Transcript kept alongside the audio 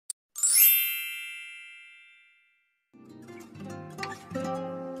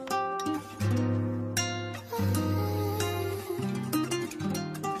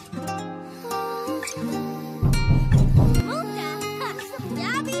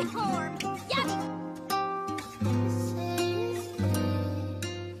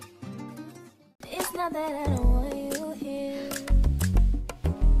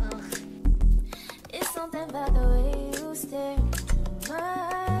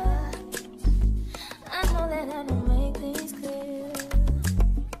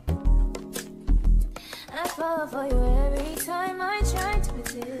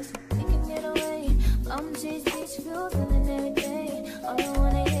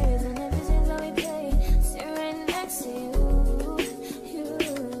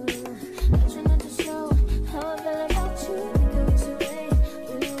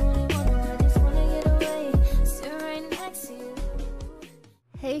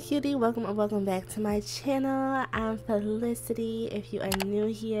cutie, welcome or welcome back to my channel. I'm Felicity if you are new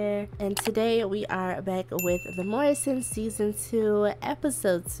here, and today we are back with the Morrisons season 2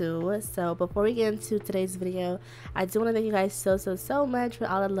 episode 2. So before we get into today's video, I do want to thank you guys so much for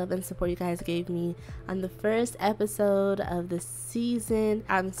all the love and support you guys gave me on the first episode of the season.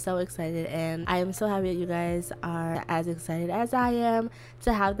 I'm so excited, and I am so happy that you guys are as excited as I am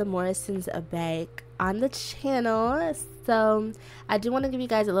to have the Morrisons back on the channel. So I do want to give you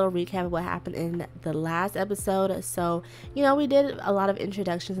guys a little recap of what happened in the last episode. So, you know, we did a lot of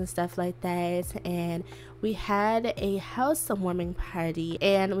introductions and stuff like that, and we had a housewarming party,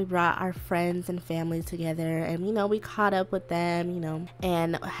 and we brought our friends and family together, and you know, we caught up with them, you know,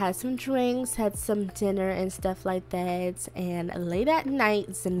 and had some drinks, had some dinner and stuff like that. And late at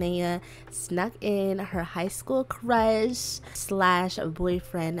night, Zanaya snuck in her high school crush slash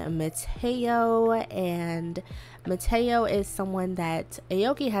boyfriend Mateo, and Mateo is someone that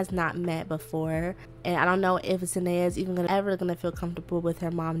Aoki has not met before, and I don't know if Zanaya is even ever gonna feel comfortable with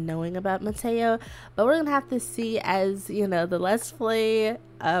her mom knowing about Mateo, but we're gonna have to see as, you know, the Let's Play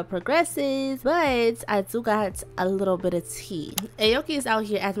progresses. But I do got a little bit of tea. Aoki is out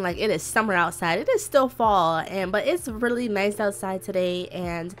here acting like it is summer outside. It is still fall, but it's really nice outside today,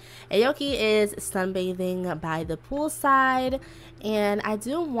 and Aoki is sunbathing by the poolside. And I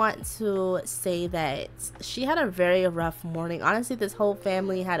do want to say that she had a very rough morning. Honestly, this whole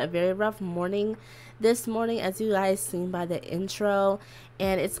family had a very rough morning this morning, as you guys seen by the intro,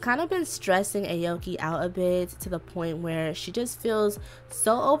 and it's kind of been stressing Aoki out a bit, to the point where she just feels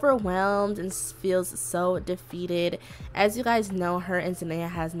so overwhelmed and feels so defeated. As you guys know, her and Zanaya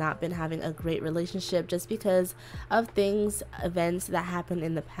has not been having a great relationship, just because of events that happened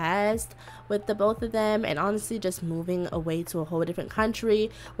in the past with the both of them, and honestly just moving away to a whole different country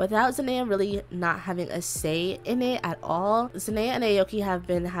without Zanaya really not having a say in it at all. Zanaya and Aoki have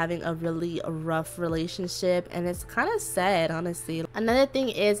been having a really rough relationship, and it's kind of sad, honestly. Another thing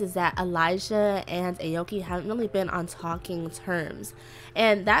is that Elijah and Aoki haven't really been on talking terms,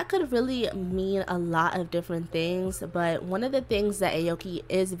 and that could really mean a lot of different things. But one of the things that Aoki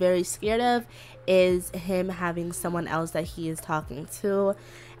is very scared of is him having someone else that he is talking to,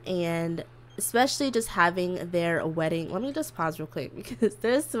 and especially just having their wedding. Let me just pause real quick because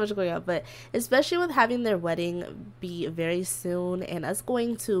there's so much going on, but especially with having their wedding be very soon and us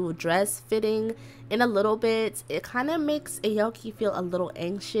going to dress fitting in a little bit, it kind of makes Aoki feel a little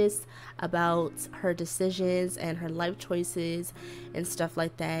anxious about her decisions and her life choices and stuff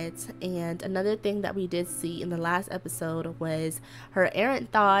like that. And another thing that we did see in the last episode was her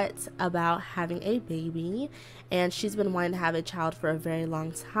errant thoughts about having a baby, and she's been wanting to have a child for a very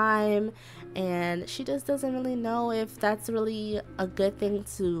long time, and she just doesn't really know if that's really a good thing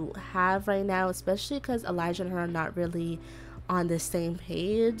to have right now, especially because Elijah and her are not really on the same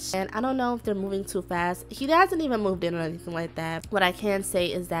page, and I don't know if they're moving too fast. He hasn't even moved in or anything like that. What I can say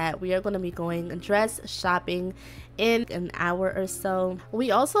is that we are going to be going dress shopping in an hour or so.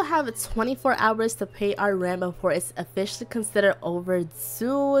 We also have 24 hours to pay our rent before it's officially considered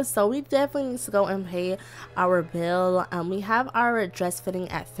overdue, so we definitely need to go and pay our bill. We have our dress fitting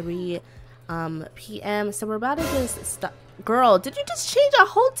at 3 p.m. so we're about to just stop. Girl, did you just change a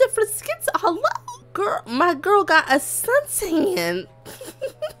whole different skin? Hello? Girl, my girl got a suntan.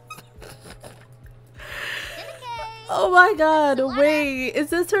 Oh my god, wait, is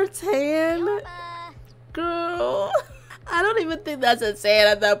this her tan? Girl, I don't even think that's a tan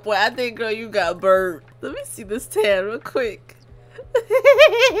at that point. I think, girl, you got burnt. Let me see this tan real quick.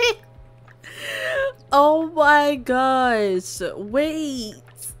 Oh my gosh, wait.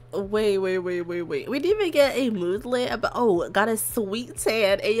 Wait. We didn't even get a mood lit about. Oh, got a sweet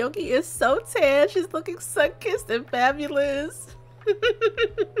tan. Aoki is so tan. She's looking sun-kissed and fabulous.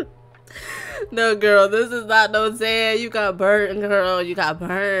 No, girl, this is not no tan. You got burnt, girl. You got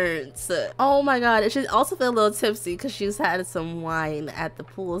burnt. Oh my god. And she's also feeling a little tipsy because she's had some wine at the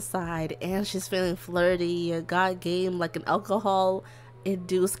poolside, and she's feeling flirty and got game like an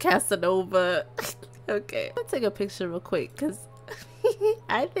alcohol-induced Casanova. Okay, I'll take a picture real quick because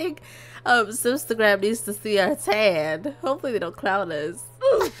I think Instagram needs to see our tan. Hopefully they don't clown us.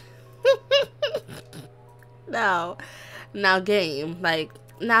 Now game,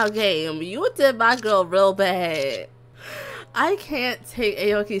 you did my girl real bad. I can't take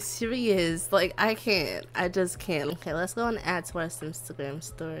Aoki serious. Like, I can't. I just can't. Okay, let's go and add to our Instagram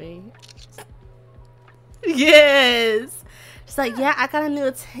story. Yes. She's like, yeah, I got a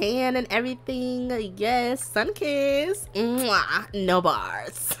new tan and everything. Yes, sun kiss. Mwah. No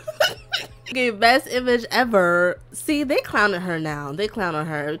bars. Okay, best image ever. See, they clowning her now. They clowning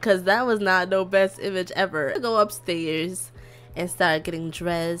her because that was not no best image ever. Go upstairs and start getting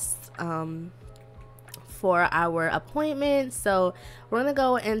dressed for our appointment. So we're gonna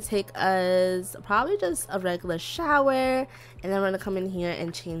go and take us probably just a regular shower, and then we're gonna come in here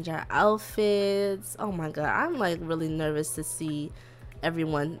and change our outfits. Oh my god, I'm like really nervous to see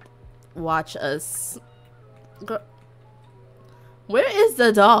everyone watch us. Girl, where is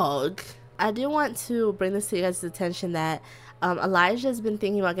the dog? I do want to bring this to you guys' attention that Elijah's been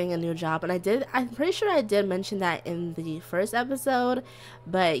thinking about getting a new job, and I'm pretty sure I did mention that in the first episode,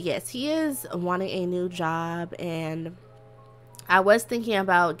 but yes, he is wanting a new job, and I was thinking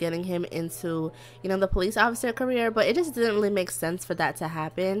about getting him into, you know, the police officer career, but it just didn't really make sense for that to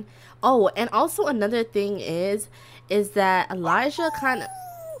happen. Oh, and also another thing is that Elijah kind of,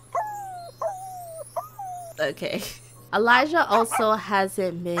 okay, Elijah also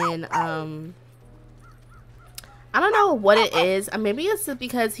hasn't been I don't know what it is. Maybe it's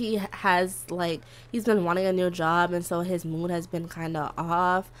because he has, like, he's been wanting a new job, and so his mood has been kind of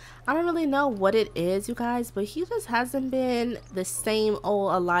off. I don't really know what it is, you guys, but he just hasn't been the same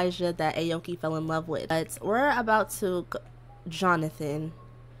old Elijah that Aoki fell in love with. But we're about to go. Jonathan.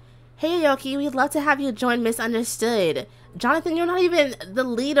 Hey Aoki, we'd love to have you join Misunderstood. Jonathan, you're not even the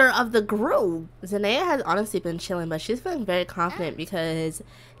leader of the group. Zanaya has honestly been chilling, but she's feeling very confident because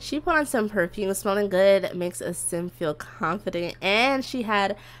she put on some perfume. Smelling good makes a sim feel confident, and she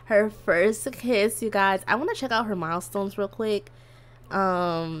had her first kiss, you guys. I want to check out her milestones real quick,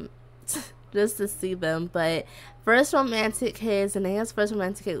 just to see them. But first romantic kiss, Zanaya's first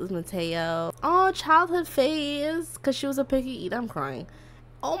romantic kiss was Mateo. Oh, childhood phase, because she was a picky eater. I'm crying.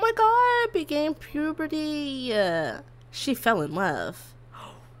 Oh my god, began puberty. She fell in love.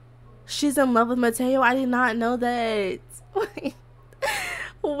 She's in love with Mateo. I did not know that.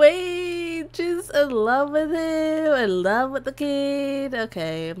 Wait, she's in love with him, in love with the kid.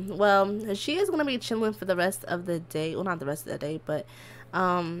 Okay, well, she is gonna be chilling for the rest of the day. Well, not the rest of the day, but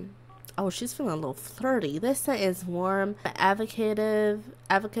oh, she's feeling a little flirty. This scent is warm, advocative,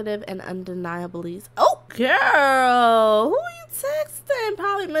 and undeniably. Oh, girl, who are you texting?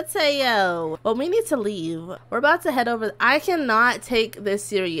 Probably Mateo. Well, we need to leave. We're about to head over. I cannot take this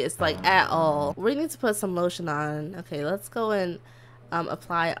serious, like, at all. We need to put some lotion on. Okay, let's go and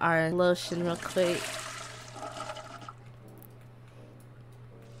apply our lotion real quick.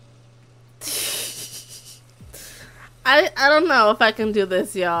 I don't know if I can do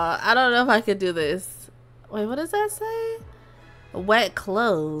this, y'all. I don't know if I can do this. Wait, what does that say? Wet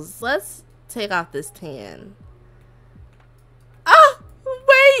clothes. Let's take off this tan. Oh,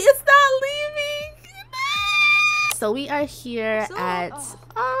 wait, it's not leaving. So we are here at,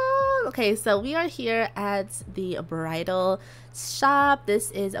 okay, so we are here at the bridal shop. This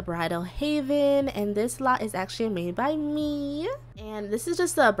is a bridal haven, and this lot is actually made by me. And this is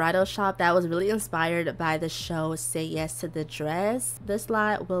just a bridal shop that was really inspired by the show Say Yes to the Dress. This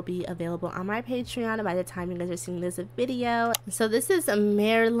lot will be available on my Patreon by the time you guys are seeing this video. So this is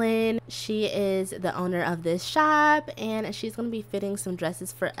Marilyn. She is the owner of this shop, and she's going to be fitting some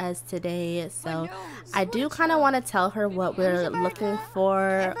dresses for us today. So I do kind of want to tell her what we're looking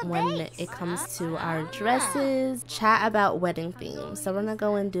for when it comes to our dresses, chat about wedding themes. So we're gonna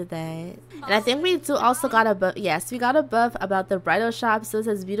go and do that. And I think we do also got a buff. Yes, we got a buff about the bridal shop. So it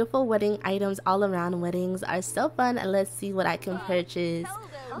says beautiful wedding items all around. Weddings are so fun, and let's see what I can purchase.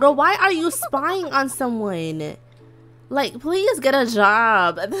 Bro, why are you spying on someone? Like, please get a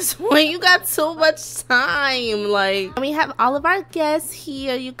job at this point. You got so much time. Like, we have all of our guests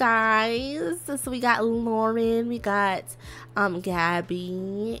here, you guys. So we got Lauren, we got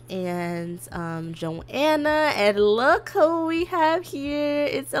Gabby, and Joanna, and look who we have here.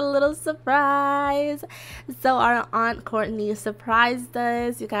 It's a little surprise. So our aunt Courtney surprised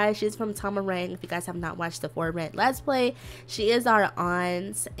us, you guys. She's from Tamarang. If you guys have not watched the Fortnite Let's Play, she is our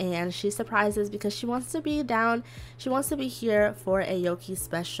aunt, and she surprised us because she wants to be down. She wants to be here for Aoki's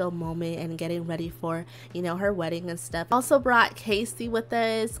special moment and getting ready for, you know, her wedding and stuff. Also brought Casey with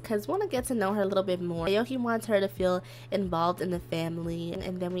us because we want to get to know her a little bit more. Aoki wants her to feel involved in the family.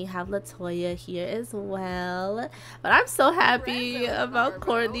 And then we have Latoya here as well. But I'm so happy about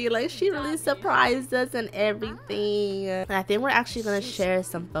Courtney. Like, she really surprised us and everything. And I think we're actually going to share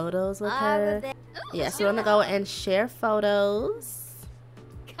some photos with her. Yeah, so we're going to go and share photos.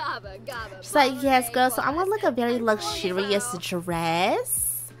 She's like, yes, girl, so I want like a very luxurious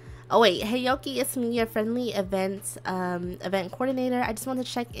dress. Oh wait, hey Aoki, it's me, your friendly event coordinator. I just wanted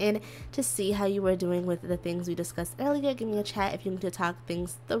to check in to see how you were doing with the things we discussed earlier. Give me a chat if you need to talk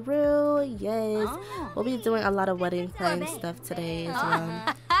things through. Yes, we'll be doing a lot of wedding planning stuff today as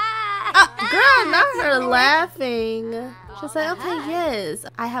well. Girl, not her laughing. She's like, okay, yes.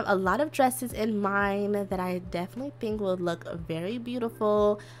 I have a lot of dresses in mind that I definitely think will look very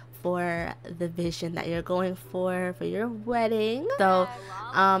beautiful for the vision that you're going for your wedding. So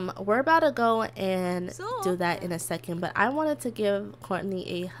we're about to go and do that in a second, but I wanted to give Courtney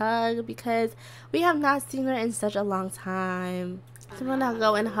a hug because we have not seen her in such a long time. So we're gonna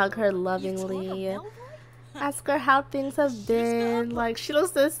go and hug her lovingly, ask her how things have been. Like, she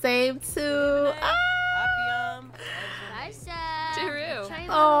looks the same too.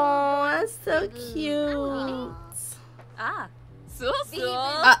 Oh, that's so cute.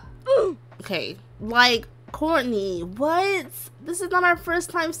 Okay, like, Courtney, what? This is not our first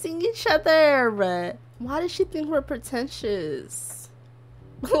time seeing each other. Why does she think we're pretentious?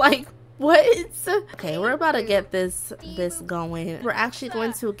 Like, what? Okay, we're about to get this going. We're actually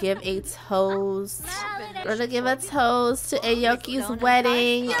going to give a toast. We're gonna give a toast to Aoki's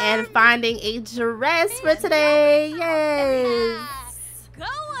wedding and finding a dress for today. Yes.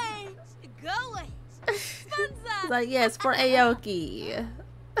 Like, yes, for Aoki.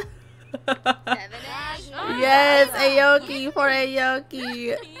 Yes, Aoki, for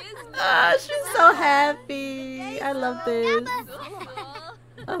Aoki. Oh, she's so happy. I love this.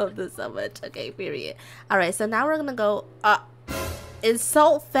 I love this so much. Okay, period. All right, so now we're gonna go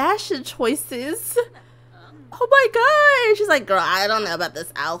insult fashion choices. Oh my god. She's like, girl, I don't know about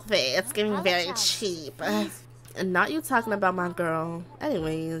this outfit. It's getting very cheap. And not you talking about my girl.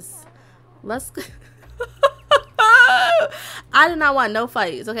 Anyways, let's I do not want no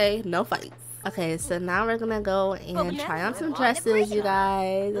fights, okay? No fights. Okay, so now we're gonna go and try on some dresses, you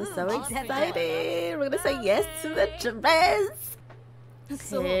guys. I'm so excited. We're gonna say yes to the dress.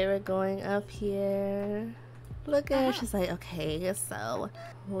 Okay, we're going up here. Look at her. She's like, okay, so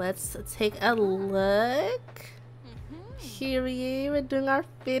let's take a look. Here we're doing our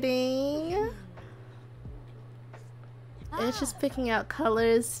fitting. And she's picking out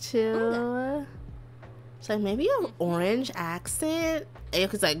colors too. So maybe an orange accent.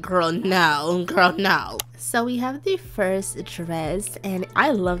 Aoki's like, girl, no, girl, no. So we have the first dress, and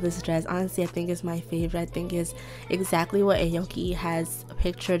I love this dress. Honestly, I think it's my favorite. I think it's exactly what Aoki has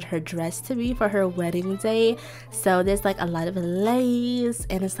pictured her dress to be for her wedding day. So there's like a lot of lace,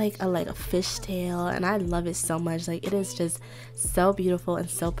 and it's like a fishtail, and I love it so much. Like, it is just so beautiful and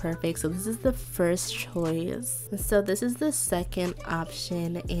so perfect. So this is the first choice. And so this is the second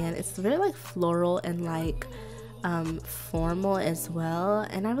option, and it's very like floral and like formal as well,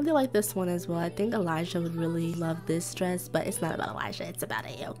 and I really like this one as well. I think Elijah would really love this dress, but it's not about Elijah, it's about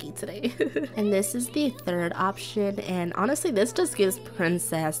Aoki today. And this is the third option, and honestly this just gives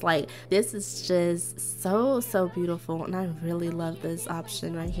princess. Like, this is just so beautiful, and I really love this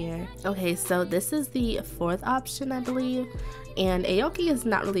option right here. Okay, so this is the fourth option, I believe, and Aoki is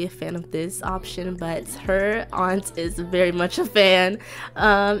not really a fan of this option, but her aunt is very much a fan.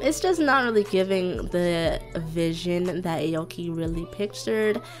 It's just not really giving the vision that Aoki really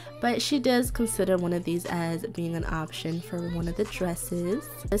pictured, but she does consider one of these as being an option for one of the dresses.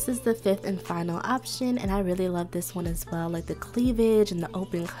 This is the fifth and final option, and I really love this one as well. Like the cleavage and the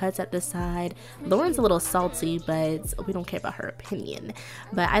open cuts at the side. Lauren's a little salty, but we don't care about her opinion.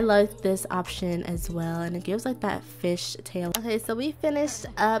 But I like this option as well, and it gives like that fish tail. Okay, so we finished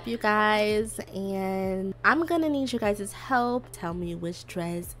up, you guys, and I'm gonna need you guys' help. Tell me which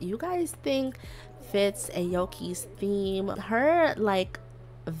dress you guys think fits Aoki's theme. Her like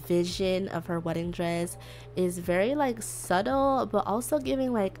vision of her wedding dress is very like subtle, but also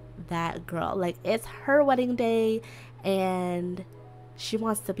giving like that girl, like it's her wedding day and she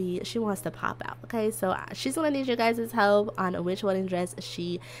wants to pop out. Okay, so she's gonna need you guys' help on which wedding dress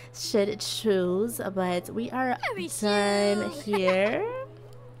she should choose, but we are done here.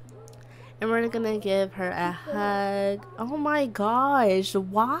 And we're gonna give her a hug. Oh my gosh,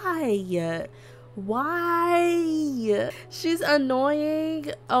 why? She's annoying.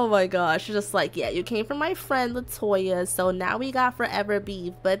 Oh my gosh, she's just like, yeah, you came from my friend Latoya, so now we got forever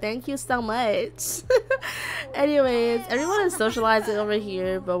beef, but thank you so much. Anyways, everyone is socializing over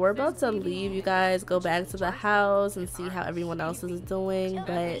here, but we're about to leave, you guys, go back to the house and see how everyone else is doing.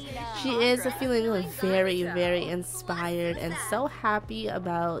 But she is feeling very inspired and so happy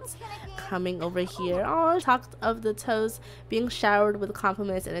about coming over here. Oh, talked of the toast being showered with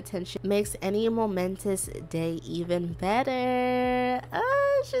compliments and attention makes any momentous day even better.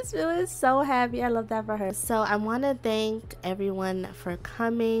 Oh, she's feeling so happy. I love that for her. So I want to thank everyone for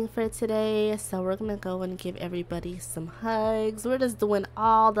coming for today. So we're gonna go and give everybody some hugs. We're just doing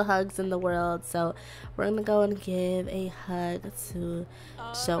all the hugs in the world. So we're gonna go and give a hug to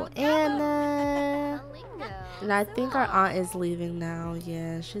Joanna, And I think our aunt is leaving now.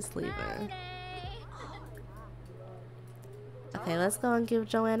 Yeah, she's leaving. Okay, let's go and give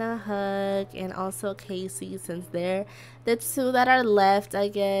Joanna a hug, and also Casey, since they're the two that are left, I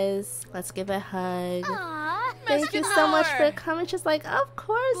guess. Let's give a hug. Thank you so much for coming. She's like, of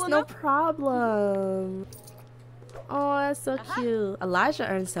course, no problem. Oh, that's so cute. Elijah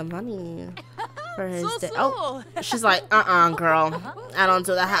earned some money for his day. Oh, she's like, girl. I don't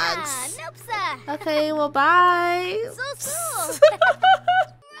do the hugs. Okay, well, bye.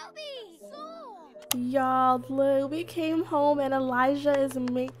 Y'all, look, we came home and Elijah is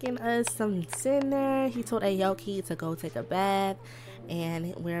making us some dinner. He told Aoki to go take a bath,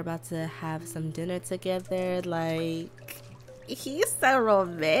 and we're about to have some dinner together. Like, he's so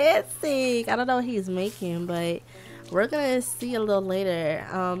romantic. I don't know what he's making, but we're gonna see a little later.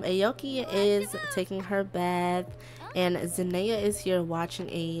 Aoki is taking her bath, and Zanaya is here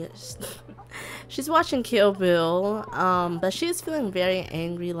watching she's watching Kill Bill, but she's feeling very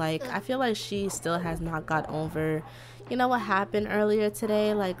angry. Like, I feel like she still has not got over, you know, what happened earlier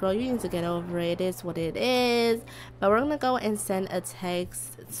today. Like, girl, you need to get over it. It is what it is. But we're gonna go and send a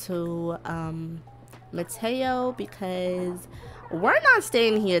text to Mateo, because we're not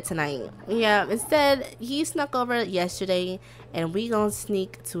staying here tonight. Yeah, instead he snuck over yesterday, and we gonna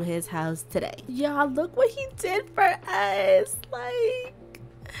sneak to his house today. Y'all, look what he did for us. Like,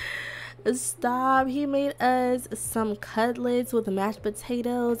 stop. He made us some cutlets with mashed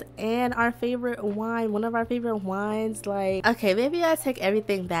potatoes and our favorite wine, one of our favorite wines. Like, okay, maybe I take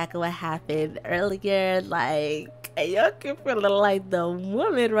everything back what happened earlier. Like, y'all can feel like the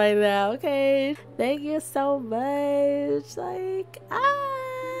woman right now. Okay, thank you so much. Like,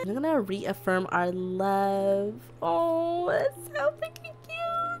 I'm gonna reaffirm our love. Oh, that's so freaking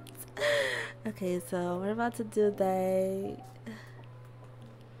cute. Okay, so we're about to do that.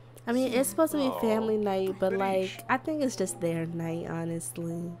 I mean, it's supposed to be family night, but like, I think it's just their night,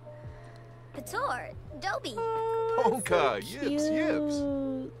 honestly. Pator, Dobie. Ponka, yips.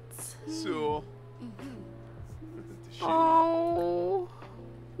 So. Oh,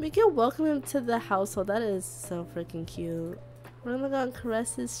 we can welcome him to the household. That is so freaking cute. We're gonna go and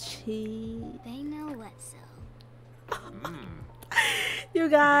caress his cheek. They know what's so. You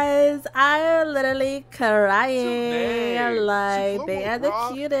guys, I'm literally crying. Like, they are the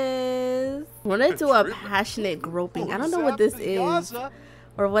cutest. We're gonna do a passionate groping. I don't know what this is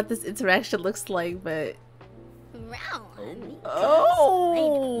or what this interaction looks like, but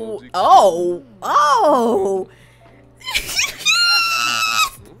oh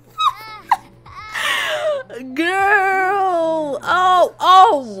girl,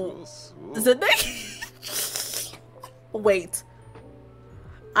 wait.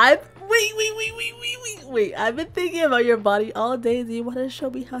 Wait. I've been thinking about your body all day. Do you want to show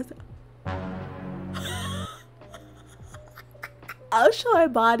me how to? I'll show my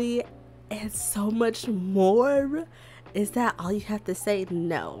body and so much more. Is that all you have to say?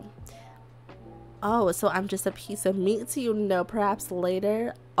 No. Oh, so I'm just a piece of meat to you? No, perhaps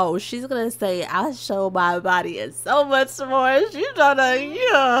later. Oh, she's gonna say I'll show my body and so much more. She's gonna,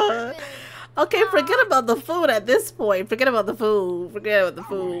 yeah. Okay, forget about the food at this point. Forget about the food.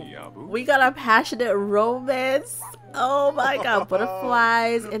 We got a passionate romance. Oh my god,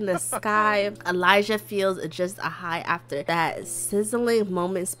 butterflies in the sky. Elijah feels just a high after that sizzling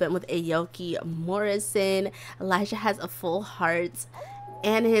moment spent with Aoki Morrison. Elijah has a full heart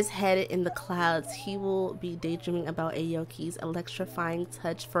and his head in the clouds. He will be daydreaming about Aoki's electrifying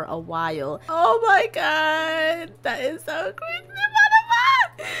touch for a while. Oh my god, that is so crazy.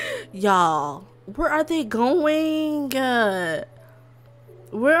 Y'all, where are they going?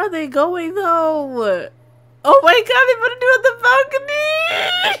 Where are they going though? Oh my god, they want to do it on the balcony.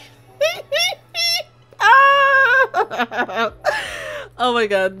 Oh my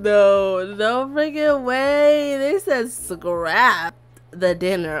god, no freaking way. They said scrap the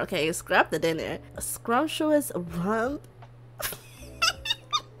dinner. Okay, scrap the dinner. Scrumptious rump.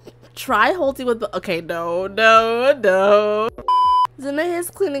 Try holding with okay, no. Zanaya is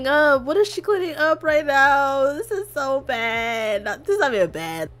cleaning up. What is she cleaning up right now? This is so bad. This is not even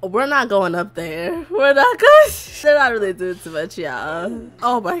bad. We're not going up there. We're not going. They're not really doing too much, y'all.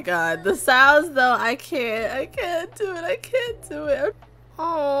 Oh my god. The sounds though, I can't do it.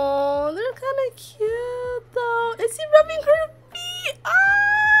 Oh, they're kind of cute though. Is he rubbing her feet?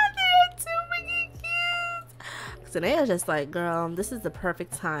 Oh, they're too freaking cute. Zanaya's just like, girl, this is the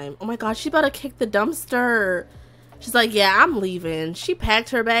perfect time. Oh my god, she about to kick the dumpster. She's like, yeah, I'm leaving. She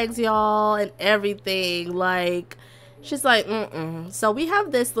packed her bags, y'all, and everything. Like, she's like, So we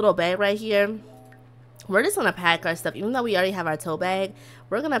have this little bag right here we're just gonna pack our stuff. Even though we already have our tote bag,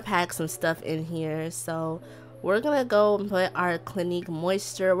 we're gonna pack some stuff in here. So we're gonna go and put our Clinique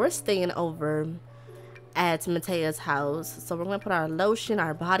Moisture. We're staying over at Matea's house, so we're gonna put our lotion,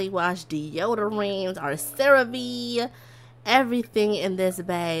 our body wash, deodorant, our CeraVe, everything in this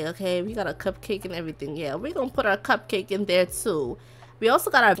bag. Okay, we got a cupcake and everything. Yeah, we're gonna put our cupcake in there too. We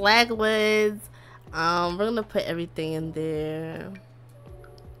also got our Blackwoods. We're gonna put everything in there,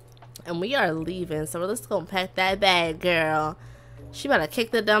 and we are leaving. So let's go pack that bag, girl. She better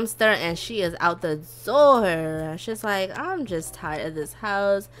kick the dumpster, and she is out the door. She's like, I'm just tired of this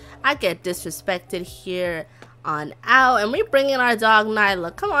house. I get disrespected here on out. And we bring in our dog,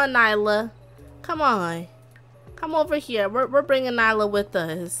 Nyla. Come on, Nyla. Come on. Come over here. We're bringing Nyla with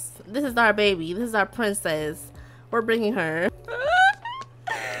us. This is our baby. This is our princess. We're bringing her.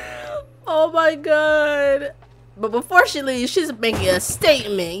 Oh, my God. But before she leaves, she's making a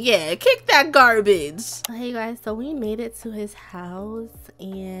statement. Yeah, kick that garbage. Hey guys, so we made it to his house,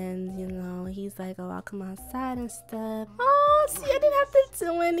 and you know, he's like, oh, I'll come outside and stuff. Oh, see, I didn't have to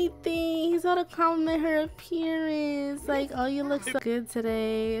do anything. He's gonna compliment her appearance. Like, oh, you look so good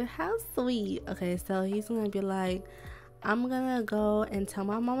today. How sweet. Okay, so he's gonna be like, I'm gonna go and tell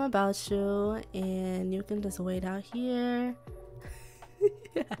my mom about you, and you can just wait out here.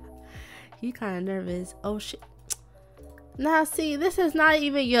 He kind of nervous. Oh shit. Now see, this is not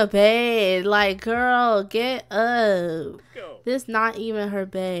even your bed. Like, girl, get up. This not even her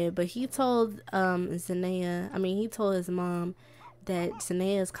bed. But he told Zanaya, he told his mom that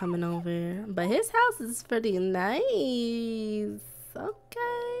Zanaya is coming over. But his house is pretty nice.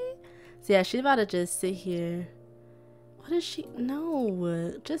 Okay. So yeah, she's about to just sit here. What is she?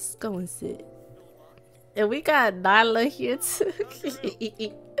 No, just go and sit. And we got Nyla here too.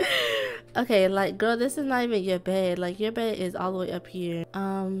 Okay, like, girl, this is not even your bed. Like, your bed is all the way up here.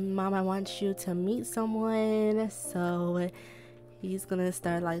 Mom, I want you to meet someone. So he's gonna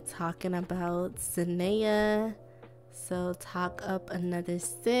start like talking about Zanaya. So talk up another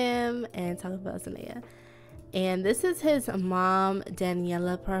sim and talk about Zanaya. And this is his mom,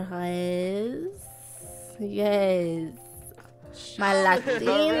 Daniela Perez. Yes, my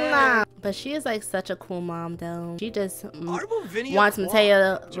Latina. But she is like such a cool mom though. She just wants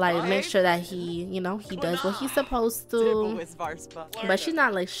Mateo to like make sure that he, you know, he does what he's supposed to. But she's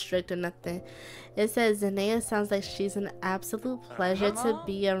not like strict or nothing. It says Zanaya sounds like she's an absolute pleasure to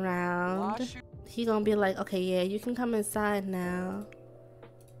be around. He gonna be like, okay, yeah, you can come inside now.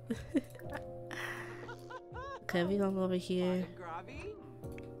 Okay, we gonna go over here.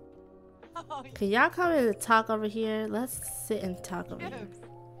 Can y'all come and talk over here? Let's sit and talk over here.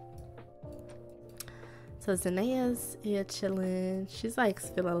 So Zanaya's here chilling. She's like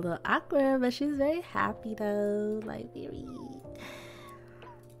feeling a little awkward, but she's very happy though. Like, very.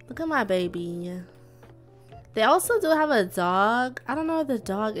 Look at my baby. They also do have a dog. I don't know where the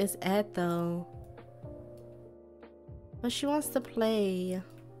dog is at though. But she wants to play.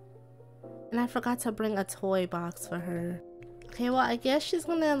 And I forgot to bring a toy box for her. Okay, well, I guess she's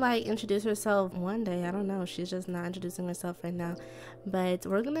gonna like introduce herself one day. I don't know. She's just not introducing herself right now. But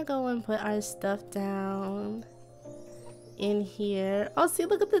we're gonna go and put our stuff down in here. Oh, see,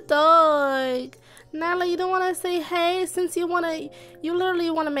 look at the dog. Nyla, you don't want to say hey since you literally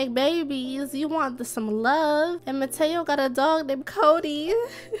want to make babies. You want some love. And Mateo got a dog named Cody.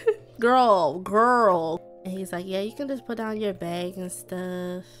 girl. And he's like, yeah, you can just put down your bag and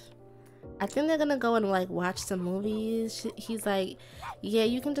stuff. I think they're gonna go and like watch some movies. He's like, yeah,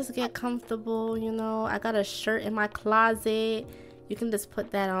 you can just get comfortable, you know. I got a shirt in my closet. You can just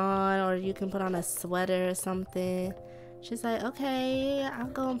put that on, or you can put on a sweater or something. She's like, okay, I'll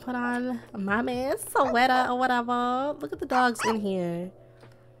go and put on my man's sweater or whatever. Look at the dogs in here.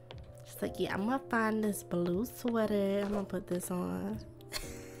 She's like, yeah, I'm gonna find this blue sweater. I'm gonna put this on.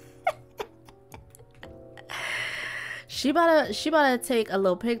 She about to take a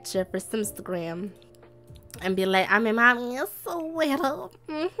little picture for Instagram and be like, I'm in my man's sweater.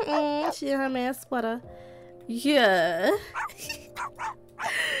 She in her man's sweater. Yeah.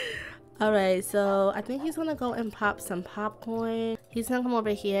 Alright, so I think he's gonna go and pop some popcorn. He's gonna come over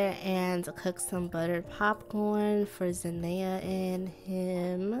here and cook some buttered popcorn for Zanaya and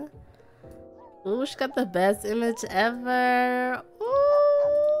him. Ooh, she got the best image ever.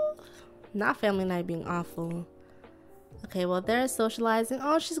 Ooh. Not family night being awful. Okay, well, they're socializing.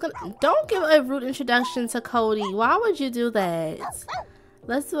 Oh, she's gonna... Don't give a rude introduction to Cody. Why would you do that?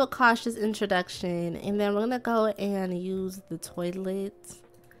 Let's do a cautious introduction. And then we're gonna go and use the toilet.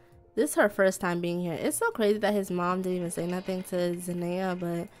 This is her first time being here. It's so crazy that his mom didn't even say nothing to Zanaya,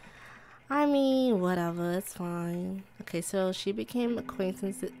 but... I mean, whatever. It's fine. Okay, so she became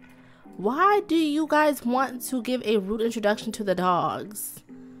acquaintances... Why do you guys want to give a rude introduction to the dogs?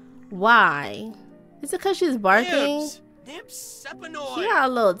 Why? Is it because she's barking? She got a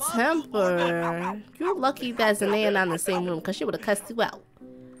little temper. You're lucky that Zanaya not in the same room because she would have cussed you out.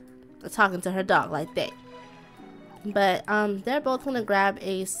 Talking to her dog like that. But they're both gonna grab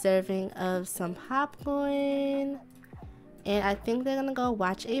a serving of some popcorn. And I think they're gonna go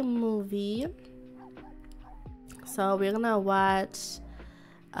watch a movie. So we're gonna watch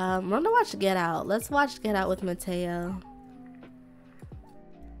Get Out. Let's watch Get Out with Mateo.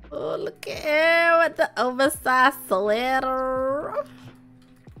 Oh, look at her with the oversized sweater.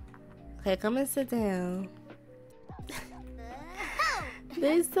 Okay, come and sit down.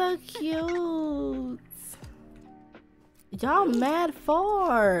 They're so cute. Y'all mad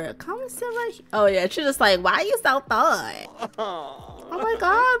for? Come and sit right here. Oh yeah, she's just like, why are you so thought? Oh my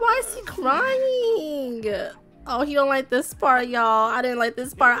god, why is he crying? Oh, he don't like this part, y'all. I didn't like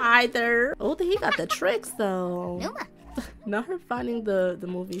this part either. Oh, he got the tricks though. Not her finding the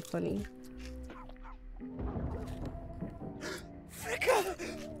movie funny.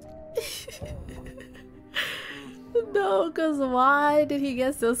 No, because why did he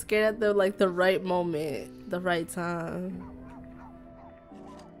get so scared at the right moment, the right time?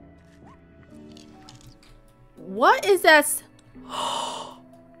 What is that?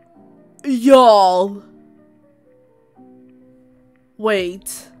 Y'all.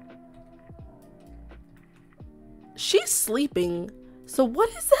 Wait. She's sleeping. So what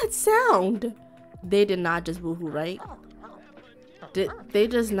is that sound? They did not just woohoo, right? Did they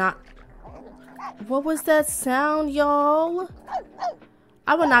just not? What was that sound, y'all?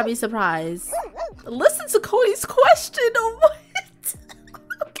 I would not be surprised. Listen to Cody's question. What?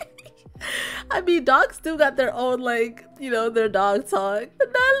 Okay. I mean, dogs still got their own, like, you know, their dog talk.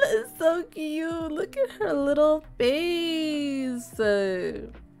 That is so cute. Look at her little face.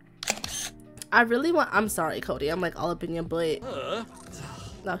 I really want. I'm sorry, Cody. I'm like all up in your butt.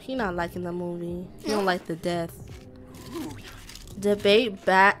 No, he not liking the movie. He don't like the death. Debate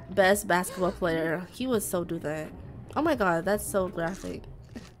best basketball player. He would so do that. Oh my god, that's so graphic.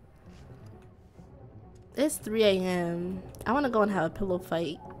 It's 3 a.m. I want to go and have a pillow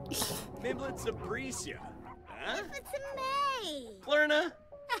fight. Miblet's a Bricia. Huh? It's a May. Flurna?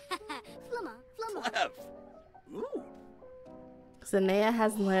 Flumma. Clef. Ooh. Zanaya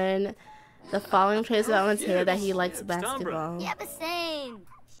has learned the following traits about Mateo that he likes basketball. Yeah, the same.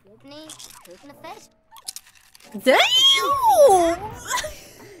 Shouldn't he? Fish. Damn!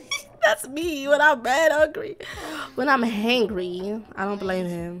 That's me when I'm mad, hungry. When I'm hangry, I don't blame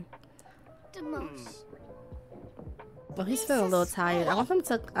him. Well, he's feeling a little tired. I want him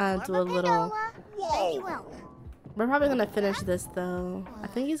to do a little. Whoa. We're probably gonna finish this though. I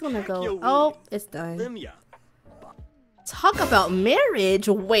think he's gonna go. Oh, it's done. Talk about marriage.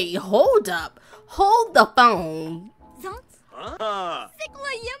 Wait, hold up. Hold the phone. Arbine.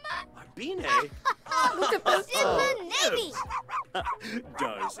 Look at this.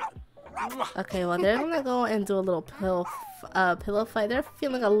 Does. Okay, well they're gonna go and do a little pillow fight. They're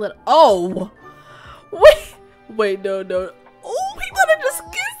feeling a little. Oh, wait, no. Oh, he wanna just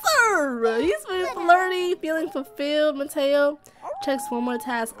kiss her. He's been flirty, feeling fulfilled. Mateo checks one more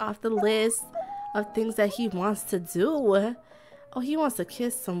task off the list of things that he wants to do. Oh, he wants to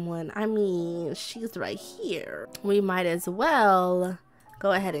kiss someone. I mean, she's right here. We might as well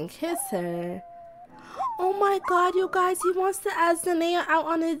go ahead and kiss her. Oh my god, you guys, he wants to ask Zanaya out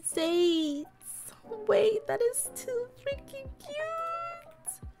on a date. Wait, that is too freaking cute.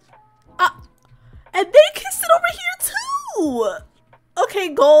 And they kissed it over here too. Okay,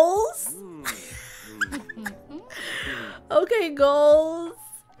 goals. Okay, goals.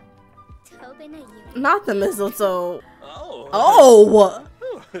 Not the mistletoe. Oh.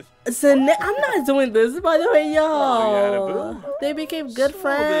 Zanaya, I'm not doing this, by the way, y'all. They became good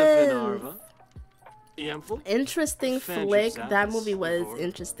friends. Interesting flick. That movie was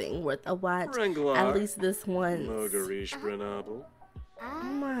interesting, worth a watch. At least this once. Oh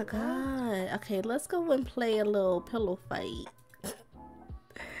my god. Okay, let's go and play a little pillow fight.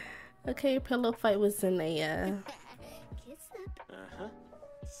 Okay, pillow fight with Zanaya.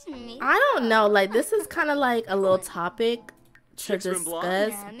 I don't know, like this is kind of like a little topic to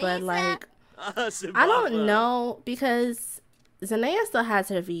discuss, but like I don't know because Zanaya still has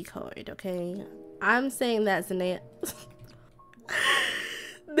her V card, okay? I'm saying that Zanaya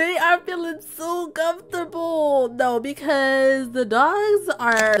they are feeling so comfortable. No, because the dogs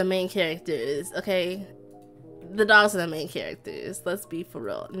are the main characters, okay? The dogs are the main characters. Let's be for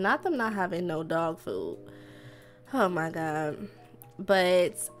real. Not them not having no dog food. Oh my god.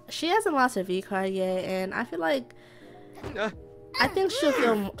 But she hasn't lost her V card yet, and I feel like I think she'll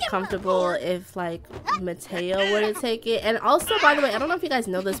feel comfortable if like Mateo were to take it. And also, by the way, I don't know if you guys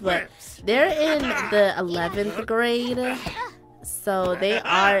know this, but they're in the 11th grade, so they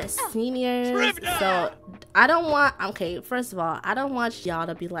are seniors. So I don't want, okay, first of all, I don't want y'all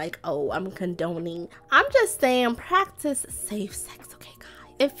to be like, oh, I'm condoning. I'm just saying practice safe sex, okay, guys?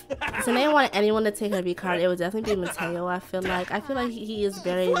 If Zanaya wanted anyone to take her V card, it would definitely be Mateo. I feel like he is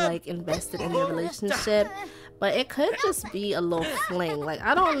very like invested in the relationship. But it could just be a little fling. Like,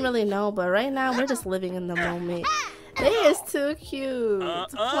 I don't really know, but right now we're just living in the moment. They is too cute.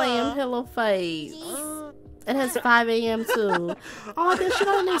 Playing pillow fights. It has 5 a.m. too. Oh, then she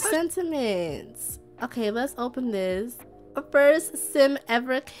got new sentiments. Okay, let's open this. First sim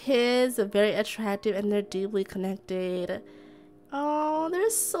ever kiss. Very attractive and they're deeply connected. Oh, they're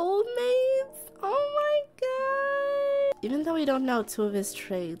soulmates. Oh my god. Even though we don't know 2 of his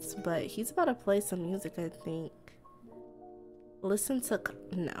traits, but he's about to play some music, I think. Listen to...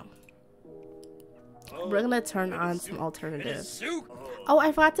 no. We're gonna turn on some alternatives. Oh,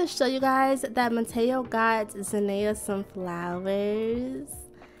 I forgot to show you guys that Mateo got Zanaya some flowers.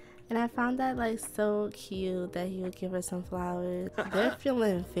 And I found that like so cute that he would give her some flowers. They're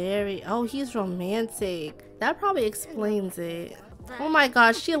feeling very... oh, he's romantic. That probably explains it. Oh my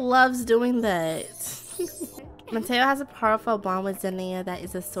gosh, she loves doing that. Mateo has a powerful bond with Zanaya that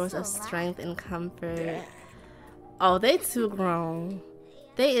is a source of strength and comfort. Oh, they too grown.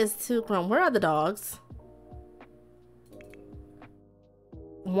 They is too grown. Where are the dogs?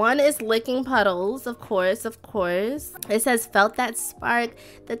 One is licking puddles, of course, of course. It says, felt that spark.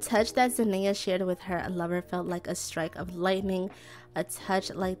 The touch that Zanaya shared with her lover felt like a strike of lightning. A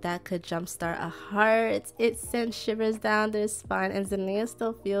touch like that could jumpstart a heart. It sent shivers down their spine, and Zanaya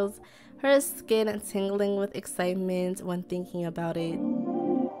still feels her skin tingling with excitement when thinking about it.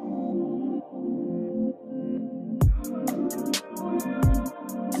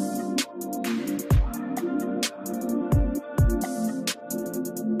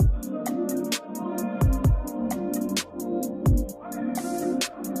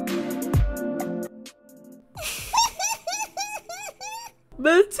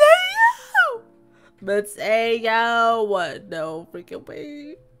 Mateo, what? No freaking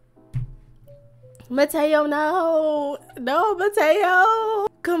way. Mateo, no, Mateo.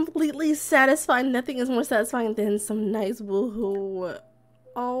 Completely satisfying. Nothing is more satisfying than some nice woohoo.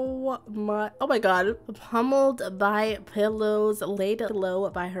 Oh my god. Pummeled by pillows, laid low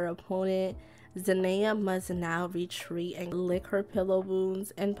by her opponent, Zanaya must now retreat and lick her pillow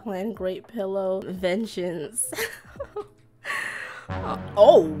wounds and plan great pillow vengeance.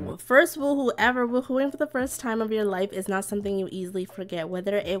 Oh, first woohoo ever. Woohooing for the first time of your life is not something you easily forget,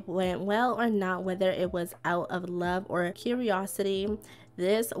 whether it went well or not, whether it was out of love or curiosity.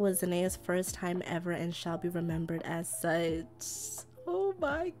 This was Zanaya's first time ever and shall be remembered as such. Oh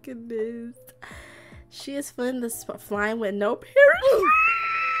my goodness. She is feeling this flying with no parachute.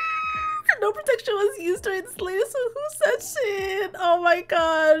 No protection was used during this latest woohoo session. Oh my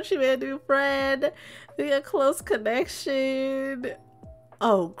god, she made a new friend. A close connection.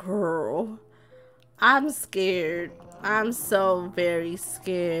 Oh girl, I'm scared. I'm so very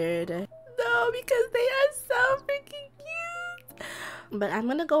scared. No, because they are so freaking cute. But I'm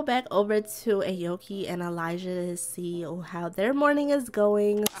gonna go back over to Aoki and Elijah to see how their morning is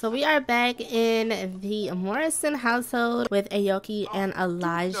going. So we are back in the Morrison household with Aoki and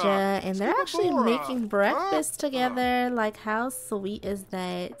Elijah, and they're actually making breakfast together. Like, how sweet is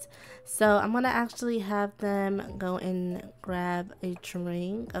that? So I'm gonna actually have them go and grab a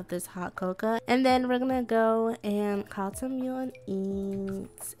drink of this hot cocoa, and then we're gonna go and call some meal and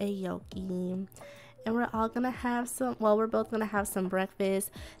eat Aoki. And we're all gonna have some, well, we're both gonna have some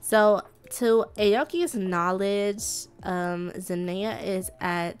breakfast. So to Aoki's knowledge, Zanaya is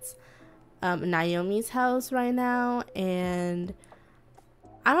at Naomi's house right now, and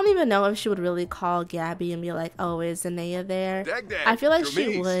I don't even know if she would really call Gabby and be like, oh, is Zanaya there? I feel like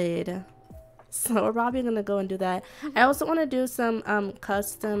she would. So we're probably gonna go and do that. I also want to do some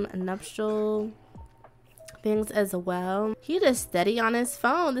custom nuptial things as well. He just steady on his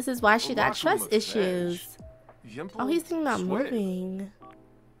phone. This is why she got trust issues. Oh, he's thinking about moving.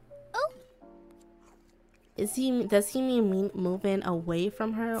 Oh, Does he mean moving away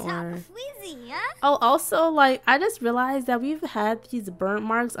from her, or? yeah? Oh, also, like, I just realized that we've had these burnt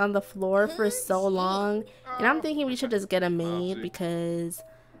marks on the floor for so long, and I'm thinking we should just get a maid, because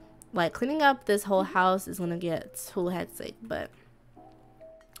like cleaning up this whole house is gonna get too hectic. But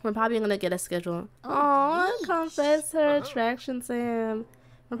we're probably gonna get a schedule. Oh, confess her attraction to him.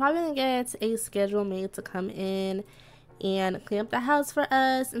 We're probably gonna get a schedule made to come in and clean up the house for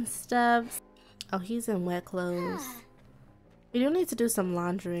us and stuff. Oh, he's in wet clothes. We do need to do some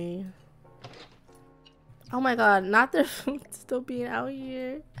laundry. Oh my god, not their food still being out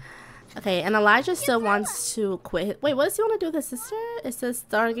here. Okay, and Elijah still wants to quit. Wait, what does he want to do with his sister? It says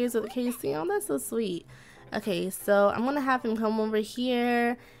Stargaze with Casey. Oh, that's so sweet. Okay, so I'm gonna have him come over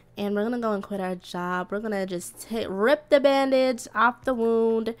here and we're gonna go and quit our job. We're gonna just rip the bandage off the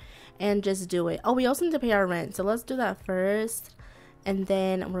wound and just do it. Oh, we also need to pay our rent, so let's do that first. And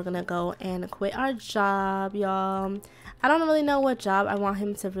then we're gonna go and quit our job, y'all. I don't really know what job I want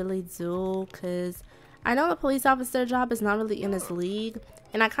him to really do, because I know the police officer job is not really in his league,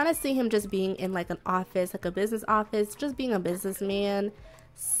 and I kind of see him just being in like an office, like a business office, just being a businessman.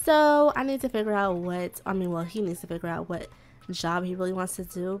 So I need to figure out what, well, he needs to figure out what job he really wants to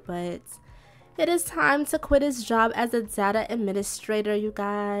do. But it is time to quit his job as a data administrator, you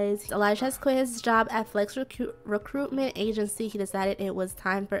guys. Elijah has quit his job at Flex Recruitment Agency. He decided it was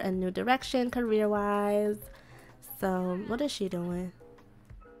time for a new direction career-wise. So what is she doing?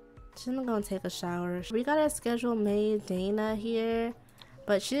 She's gonna go and take a shower. We got our schedule maid Dana here,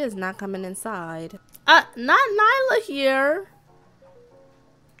 but she is not coming inside. Not Nyla here.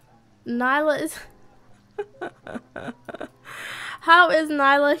 Nyla is how is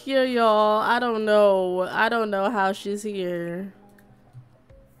Nyla here, y'all? I don't know. I don't know how she's here.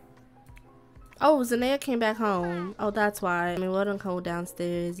 Oh, Zanaya came back home. Oh, that's why. We'll go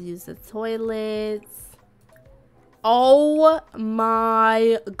downstairs, use the toilets. Oh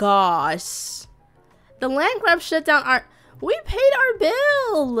my gosh. The land grab shut down our... We paid our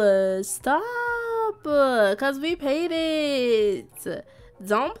bill. Stop. Because we paid it.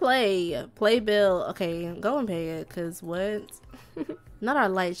 Don't play. Play bill. Okay, go and pay it. Because what? Not our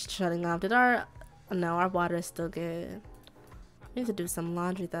lights shutting off. Did our... No, our water is still good. We need to do some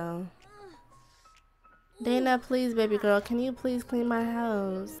laundry though. Dana, please, baby girl. Can you please clean my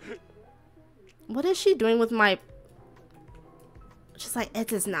house? What is she doing with my... She's like, it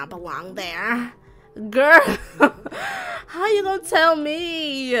does not belong there. Girl, how you gonna tell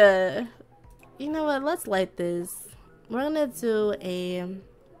me? You know what? Let's light this. We're gonna do a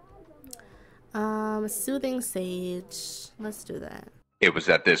soothing sage. Let's do that. It was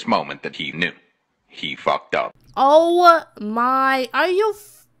at this moment that he knew. He fucked up. Oh my, are you...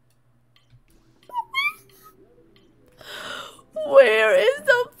 Where is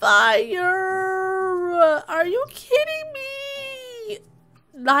the fire? Are you kidding me?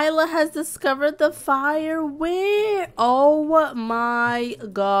 Nyla has discovered the fire. Where? Oh my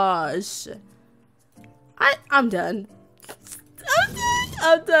gosh. I'm done.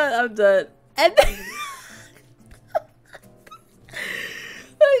 I'm done. And then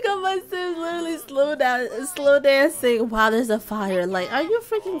I got my sis literally slow dancing while there's a fire. Like, are you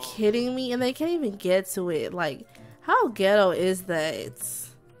freaking kidding me? And they can't even get to it. Like, how ghetto is that?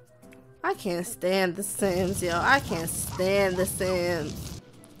 I can't stand the Sims, yo. I can't stand the Sims.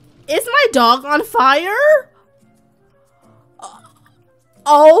 Is my dog on fire?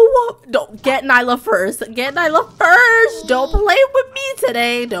 Oh, don't get Nyla first. Get Nyla first. Don't play with me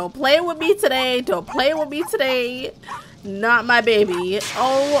today. Don't play with me today. Don't play with me today. Not my baby.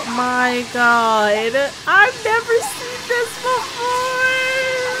 Oh my god. I've never seen this before.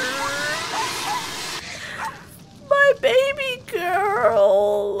 My baby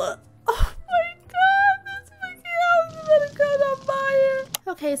girl. Oh my god. This fucking house is gonna catch on fire.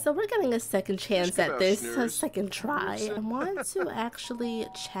 Okay, so we're getting a second chance at this, a second try. I want to actually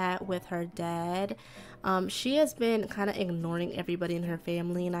chat with her dad. She has been kind of ignoring everybody in her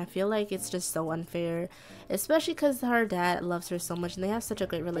family, and I feel like it's just so unfair, especially because her dad loves her so much and they have such a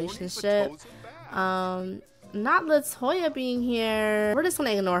great relationship. Not Latoya being here. We're just gonna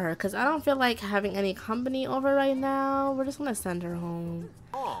ignore her because I don't feel like having any company over right now. We're just gonna send her home.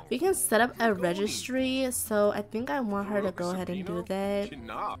 We can set up a registry, so I think I want her to go ahead and do that.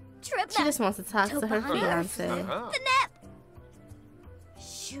 She just wants to talk to her fiance.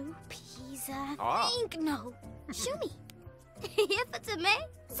 Shoe pizza. No. Shumi. Yipatame.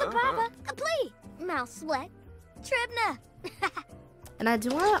 Sababa. Kapli. Mouse sweat. Tribna. And I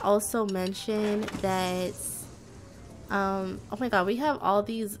do want to also mention that oh my god, we have all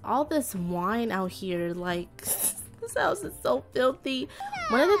this wine out here. Like, this house is so filthy.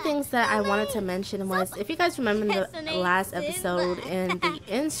 One of the things that I wanted to mention was, if you guys remember in the last episode in the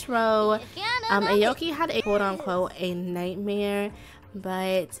intro, Aoki had a quote-unquote a nightmare,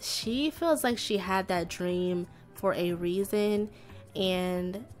 but she feels like she had that dream for a reason,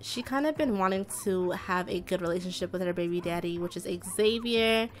 and she kind of been wanting to have a good relationship with her baby daddy, which is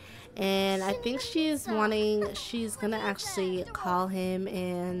Xavier. And I think she's gonna actually call him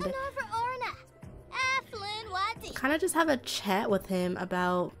and kind of just have a chat with him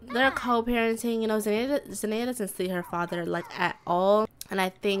about their co-parenting. You know, Zanaya doesn't see her father like at all. And I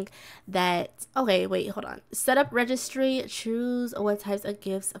think that, okay, wait, hold on. Set up registry, choose what types of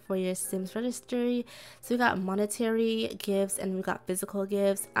gifts for your Sims registry. So we got monetary gifts and we got physical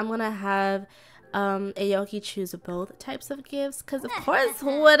gifts. I'm gonna have aoki choose both types of gifts, because of course,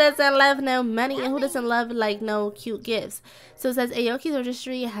 who doesn't love no money and who doesn't love like no cute gifts? So it says aoki's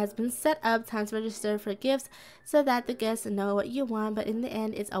registry has been set up, time to register for gifts so that the guests know what you want, but in the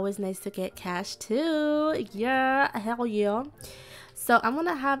end it's always nice to get cash too. Yeah, hell yeah. So I'm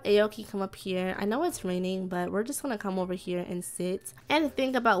gonna have aoki come up here. I know it's raining, but we're just gonna come over here and sit and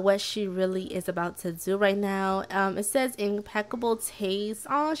think about what she really is about to do right now. It says impeccable taste.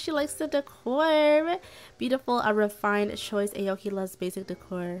 Oh, she likes the decor. Beautiful, a refined choice. Aoki loves basic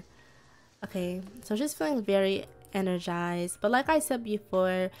decor. Okay, so she's feeling very energized, but like I said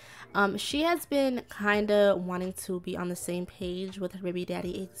before, she has been kind of wanting to be on the same page with her baby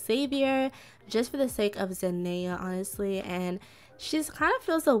daddy Xavier, just for the sake of Zanaya, honestly. And she's kind of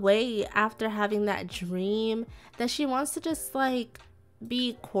feels a way after having that dream that she wants to just like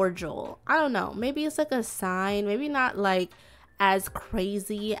be cordial. I don't know, maybe it's like a sign, maybe not like as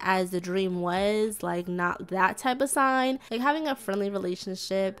crazy as the dream was, like not that type of sign, like having a friendly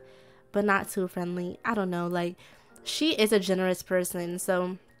relationship but not too friendly. I don't know, like she is a generous person,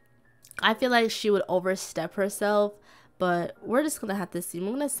 so I feel like she would overstep herself, but we're just gonna have to see.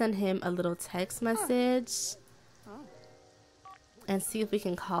 I'm gonna send him a little text message and see if we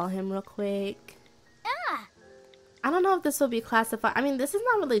can call him real quick. I don't know if this will be classified. I mean, this is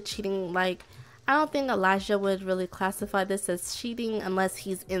not really cheating. Like, I don't think Elijah would really classify this as cheating unless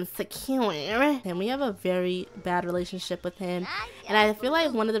he's insecure. And we have a very bad relationship with him. And I feel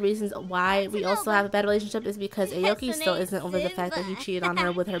like one of the reasons why we also have a bad relationship is because aoki still isn't over the fact that he cheated on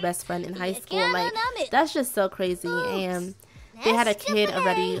her with her best friend in high school. Like, that's just so crazy. And they had a kid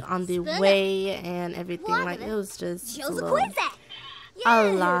already on the way and everything. Like, it was just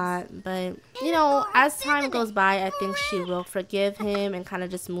a lot. But you know, as time goes by, I think she will forgive him and kind of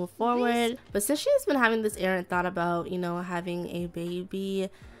just move forward. But since she's been having this errant thought about, you know, having a baby,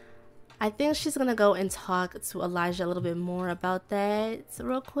 I think she's gonna go and talk to Elijah a little bit more about that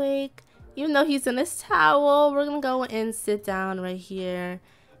real quick. Even though he's in his towel, we're gonna go and sit down right here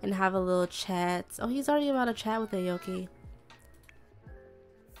and have a little chat. Oh, he's already about to chat with aoki.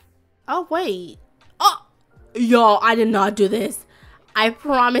 Oh wait, oh yo, I did not do this. I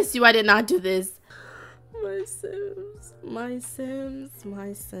promise you I did not do this. My Sims, my Sims,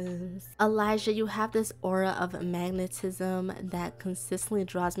 my Sims. Elijah, you have this aura of magnetism that consistently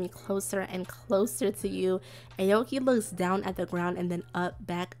draws me closer and closer to you. Aoki looks down at the ground and then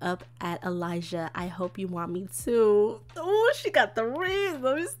back up at Elijah. I hope you want me too. Oh, she got the ring.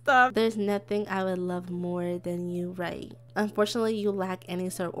 Let me stop. There's nothing I would love more than you, right? Unfortunately, you lack any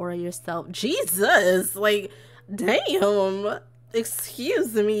sort of aura yourself. Jesus, like, damn.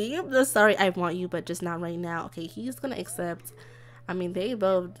 Excuse me. I'm sorry, I want you, but just not right now. Okay, he's gonna accept. I mean, they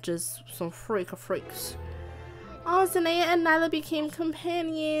both just some freaks. Oh, Zanaya and Nyla became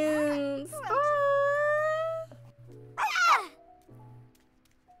companions.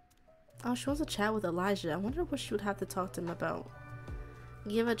 Oh, she wants to chat with Elijah. I wonder what she would have to talk to him about.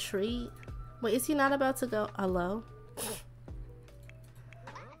 Give a treat? Wait, is he not about to go? Hello?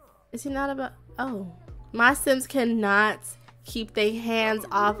 Is he not about? Oh, my Sims cannot keep their hands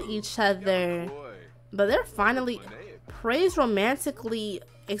off each other, but they're finally praise romantically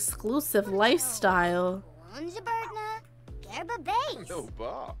exclusive lifestyle.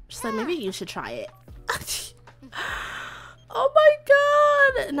 She's like, maybe you should try it. Oh my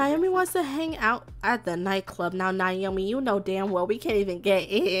god, Naomi wants to hang out at the nightclub. Now Naomi, you know damn well we can't even get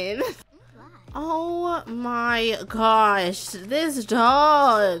in. Oh my gosh, this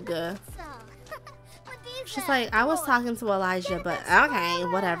dog. She's like, I was talking to Elijah, but okay,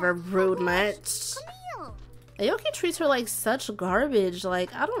 whatever, rude much. Aoki treats her like such garbage.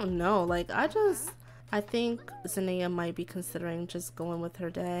 Like, I don't know. Like, I think Zanaya might be considering just going with her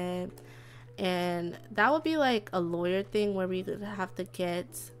dad. And that would be like a lawyer thing where we would have to get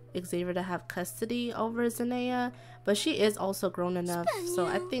Xavier to have custody over Zanaya. But she is also grown enough, so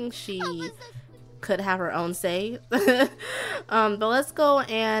I think she could have her own say. But let's go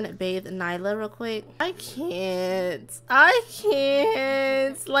and bathe Nyla real quick. I can't,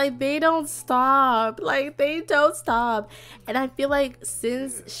 like, they don't stop. And I feel like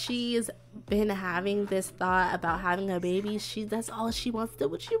since she's been having this thought about having a baby, that's all she wants to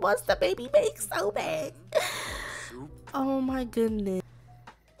do. She wants the baby make so bad. Oh my goodness.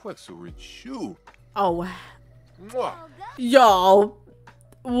 Quite so rich. Oh, yo,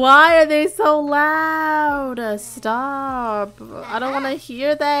 Why are they so loud? Stop. I don't want to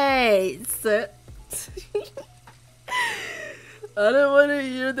hear that. I don't want to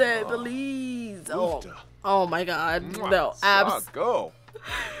hear that, please. Oh my god. No, abs. Go.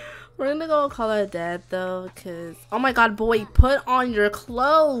 We're gonna go call our dad though, because oh my god, boy, put on your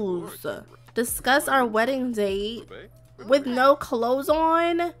clothes. Discuss our wedding date with no clothes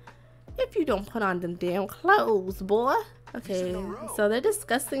on. If you don't put on them damn clothes, boy. Okay, so they're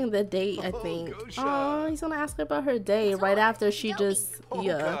discussing the date, I think. Oh, he's gonna ask her about her day right after she just,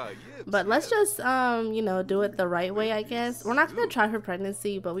 yeah. But let's just, you know, do it the right way, I guess. We're not gonna try her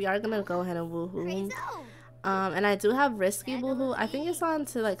pregnancy, but we are gonna go ahead and woohoo. And I do have risky woohoo. I think it's on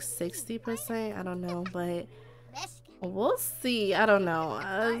to like 60%. I don't know, but we'll see. I don't know.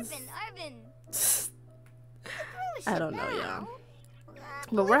 I don't know, y'all.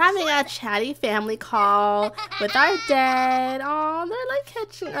 But we're having a chatty family call with our dad. Oh, they're like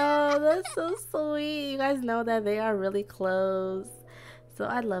catching up. That's so sweet. You guys know that they are really close. So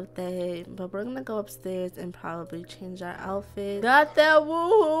I love that. But we're gonna go upstairs and probably change our outfit. Got that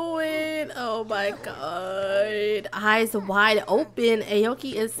woohooing. Oh my god. Eyes wide open.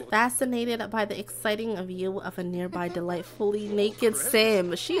 Aoki is fascinated by the exciting view of a nearby delightfully naked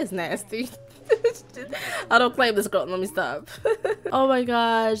Sim. She is nasty. I don't claim this girl. Let me stop. Oh my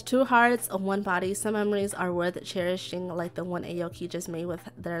gosh. 2 hearts, 1 body. Some memories are worth cherishing, like the one Aoki just made with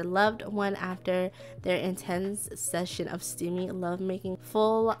their loved one after their intense session of steamy lovemaking,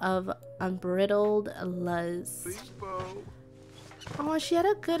 full of unbridled lust. Oh, she had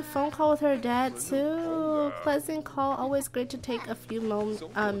a good phone call with her dad too. Pleasant call. Always great to take a few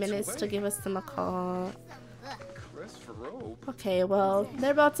minutes to give us them a call. Okay, well,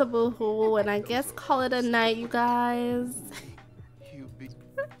 they're about to boohoo, and I guess call it a night, you guys.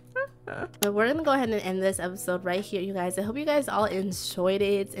 But we're gonna go ahead and end this episode right here, you guys. I hope you guys all enjoyed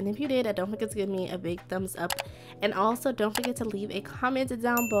it, and if you did, don't forget to give me a big thumbs up, and also don't forget to leave a comment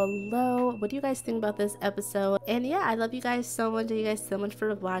down below. What do you guys think about this episode? And yeah, I love you guys so much. Thank you guys so much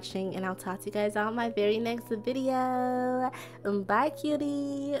for watching, and I'll talk to you guys on my very next video. Bye,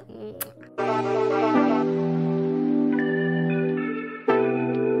 cutie.